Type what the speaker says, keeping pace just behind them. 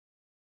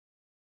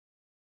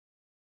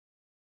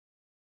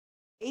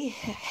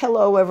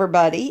Hello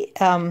everybody.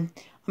 I'm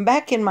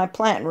back in my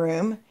plant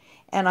room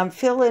and I'm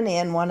filling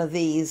in one of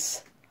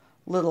these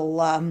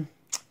little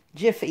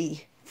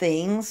jiffy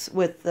things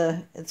with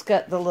it's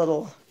got the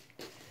little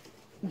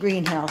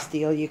greenhouse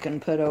deal you can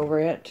put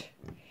over it.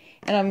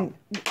 And I'm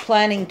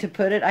planning to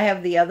put it, I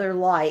have the other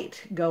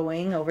light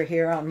going over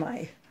here on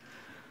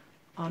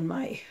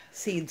my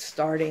seed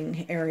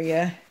starting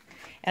area.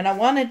 And I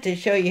wanted to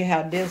show you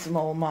how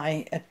dismal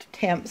my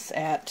attempts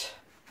at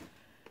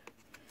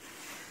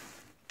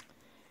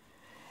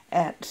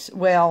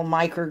well,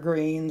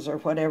 microgreens or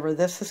whatever.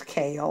 This is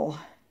kale,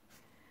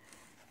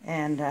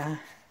 and I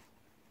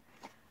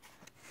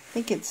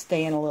think it's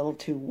staying a little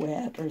too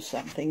wet or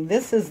something.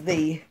 This is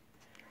the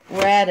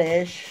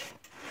radish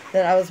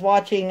that I was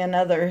watching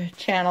another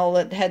channel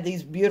that had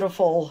these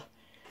beautiful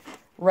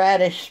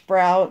radish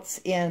sprouts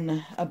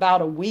in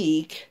about a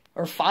week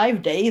or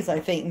 5 days, I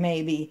think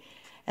maybe.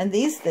 And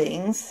these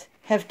things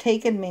have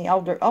taken me,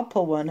 I'll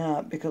pull one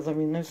up because I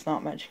mean there's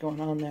not much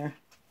going on there.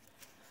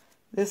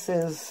 This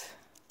is,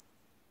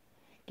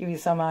 give you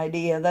some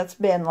idea, that's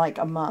been like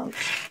a month.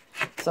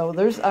 So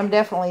I'm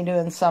definitely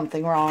doing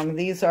something wrong.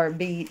 These are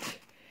beet,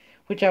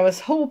 which I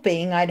was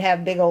hoping I'd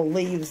have big old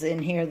leaves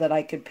in here that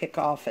I could pick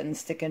off and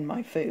stick in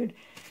my food.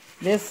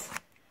 This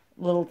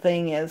little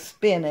thing is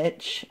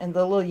spinach, and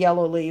the little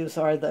yellow leaves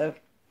are the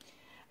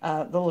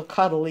little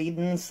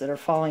cotyledons that are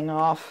falling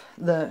off,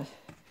 the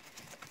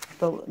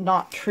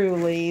not true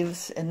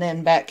leaves. And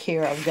then back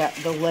here I've got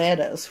the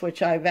lettuce,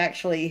 which I've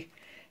actually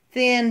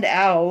thinned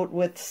out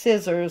with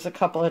scissors a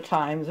couple of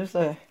times. There's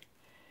a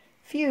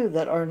few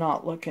that are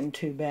not looking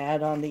too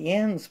bad on the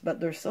ends,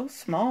 but they're so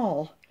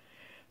small.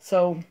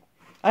 So,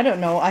 I don't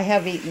know. I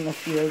have eaten a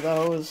few of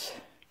those.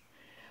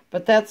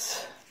 But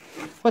that's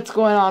what's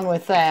going on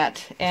with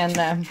that.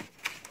 And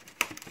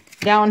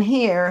down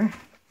here,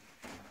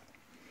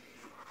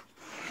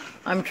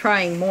 I'm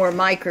trying more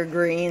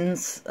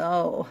microgreens.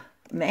 Oh,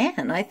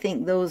 man, I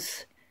think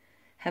those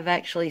have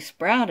actually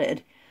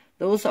sprouted.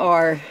 Those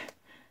are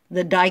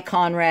the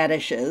daikon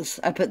radishes.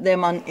 I put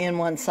them in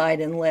one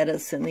side and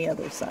lettuce in the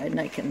other side, and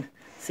I can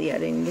see I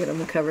didn't get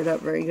them covered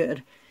up very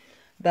good.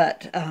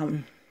 But,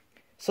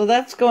 so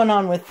that's going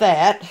on with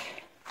that.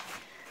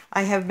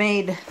 I have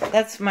made,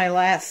 that's my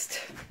last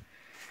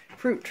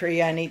fruit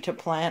tree I need to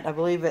plant. I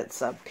believe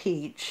it's a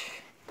peach.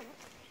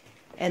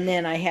 And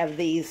then I have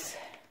these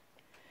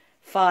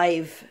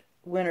 5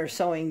 winter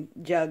sowing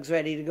jugs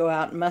ready to go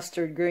out.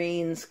 Mustard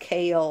greens,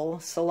 kale,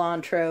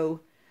 cilantro,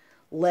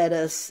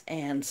 lettuce,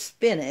 and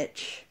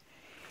spinach.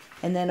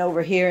 And then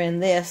over here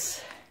in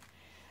this,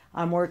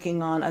 I'm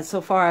working on,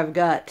 so far I've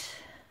got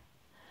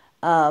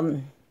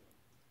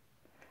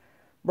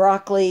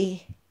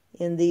broccoli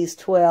in these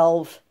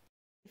 12.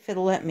 If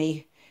it'll let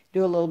me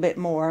do a little bit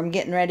more. I'm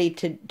getting ready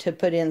to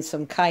put in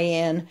some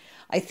cayenne.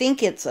 I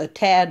think it's a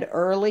tad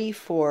early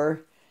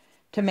for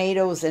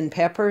tomatoes and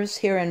peppers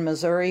here in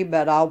Missouri,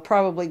 but I'll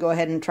probably go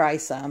ahead and try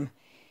some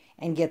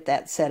and get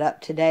that set up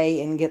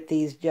today and get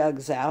these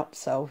jugs out.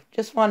 So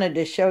just wanted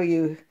to show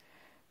you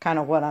kind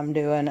of what I'm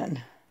doing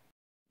and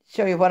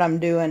kind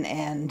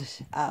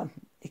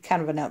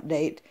of an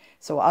update.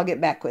 So I'll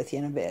get back with you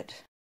in a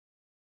bit.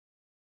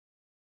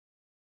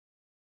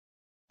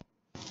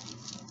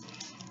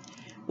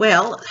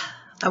 Well,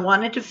 I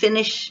wanted to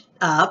finish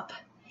up,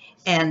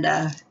 and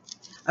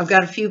I've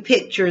got a few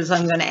pictures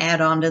I'm going to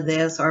add onto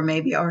this, or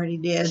maybe already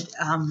did,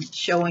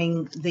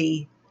 showing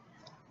the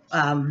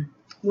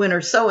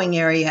winter sowing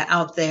area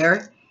out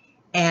there.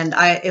 And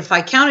if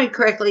I counted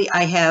correctly,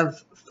 I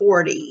have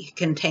 40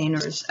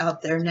 containers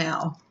out there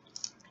now.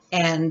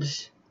 And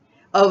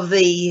of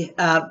the,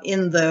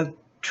 in the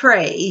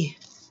tray,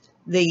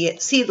 the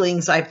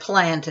seedlings I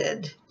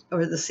planted,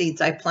 or the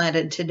seeds I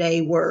planted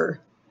today, were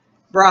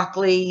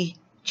broccoli,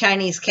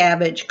 Chinese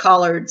cabbage,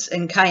 collards,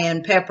 and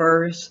cayenne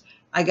peppers.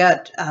 I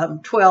got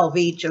 12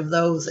 each of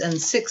those,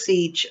 and 6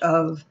 each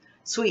of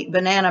sweet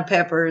banana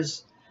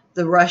peppers,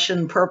 the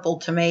Russian purple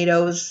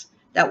tomatoes.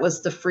 That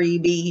was the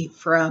freebie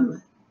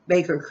from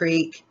Baker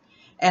Creek.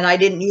 And I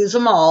didn't use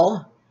them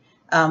all,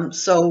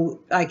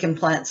 so I can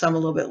plant some a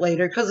little bit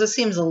later because it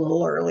seems a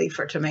little early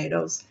for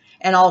tomatoes.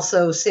 And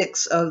also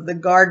 6 of the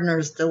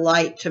Gardener's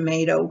Delight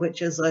tomato,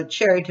 which is a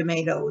cherry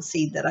tomato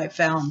seed that I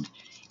found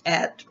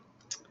at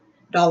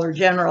Dollar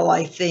General,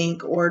 I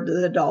think, or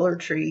the Dollar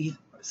Tree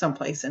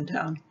someplace in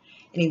town.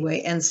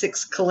 Anyway, and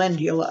 6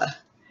 calendula.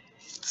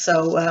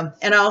 So,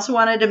 and I also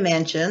wanted to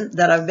mention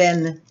that I've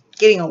been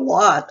getting a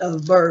lot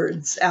of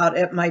birds out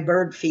at my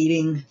bird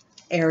feeding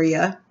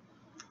area.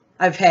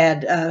 I've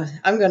had,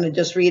 I'm going to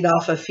just read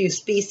off a few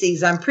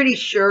species. I'm pretty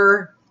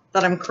sure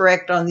that I'm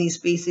correct on these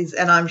species,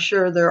 and I'm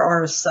sure there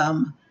are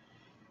some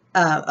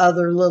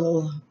other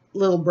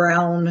little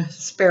brown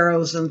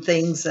sparrows and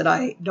things that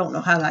I don't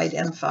know how to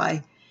identify.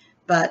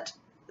 But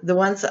the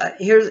ones,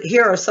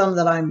 here are some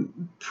that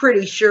I'm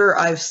pretty sure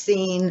I've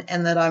seen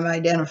and that I'm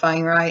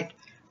identifying right.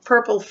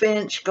 Purple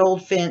finch,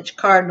 goldfinch,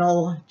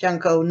 cardinal,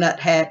 junco,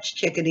 nuthatch,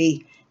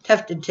 chickadee,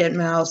 tufted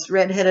titmouse,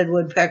 red-headed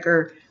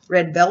woodpecker,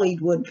 red-bellied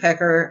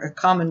woodpecker, a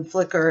common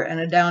flicker, and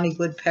a downy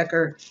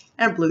woodpecker,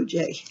 and a blue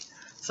jay.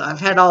 So I've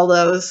had all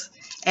those,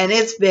 and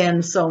it's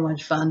been so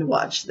much fun to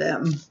watch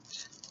them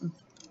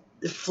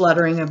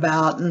fluttering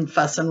about and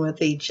fussing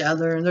with each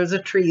other. And there's a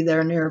tree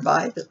there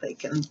nearby that they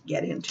can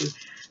get into.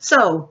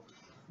 So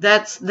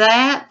that's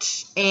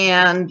that,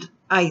 and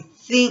I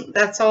think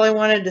that's all I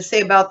wanted to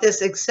say about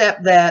this,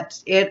 except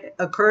that it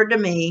occurred to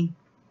me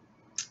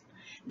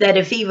that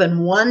if even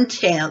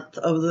 1/10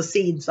 of the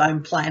seeds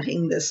I'm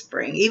planting this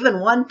spring, even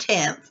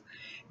 1/10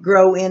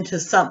 grow into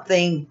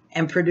something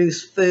and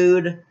produce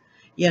food,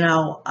 you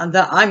know,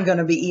 I'm going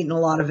to be eating a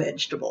lot of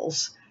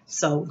vegetables.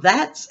 So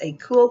that's a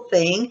cool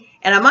thing.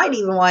 And I might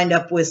even wind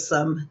up with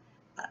some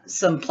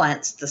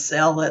plants to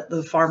sell at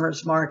the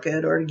farmer's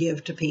market or to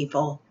give to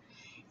people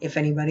if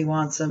anybody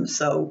wants them.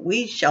 So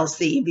we shall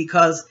see,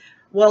 because,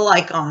 well,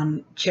 like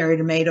on cherry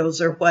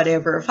tomatoes or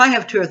whatever, if I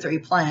have 2 or 3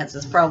 plants,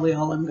 it's probably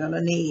all I'm going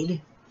to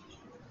need.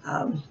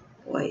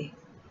 Boy,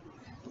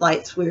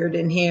 light's weird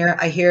in here.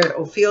 I hear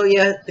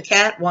Ophelia, the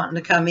cat, wanting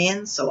to come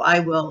in, so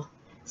I will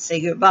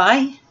say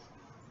goodbye.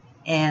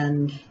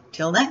 And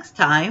till next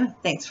time,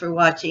 thanks for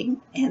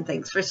watching, and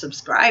thanks for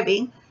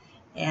subscribing.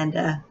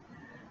 And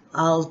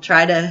I'll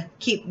try to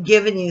keep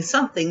giving you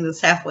something that's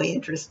halfway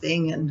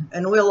interesting,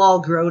 and we'll all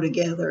grow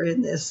together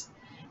in this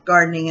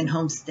gardening and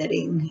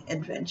homesteading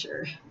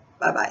adventure.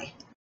 Bye-bye.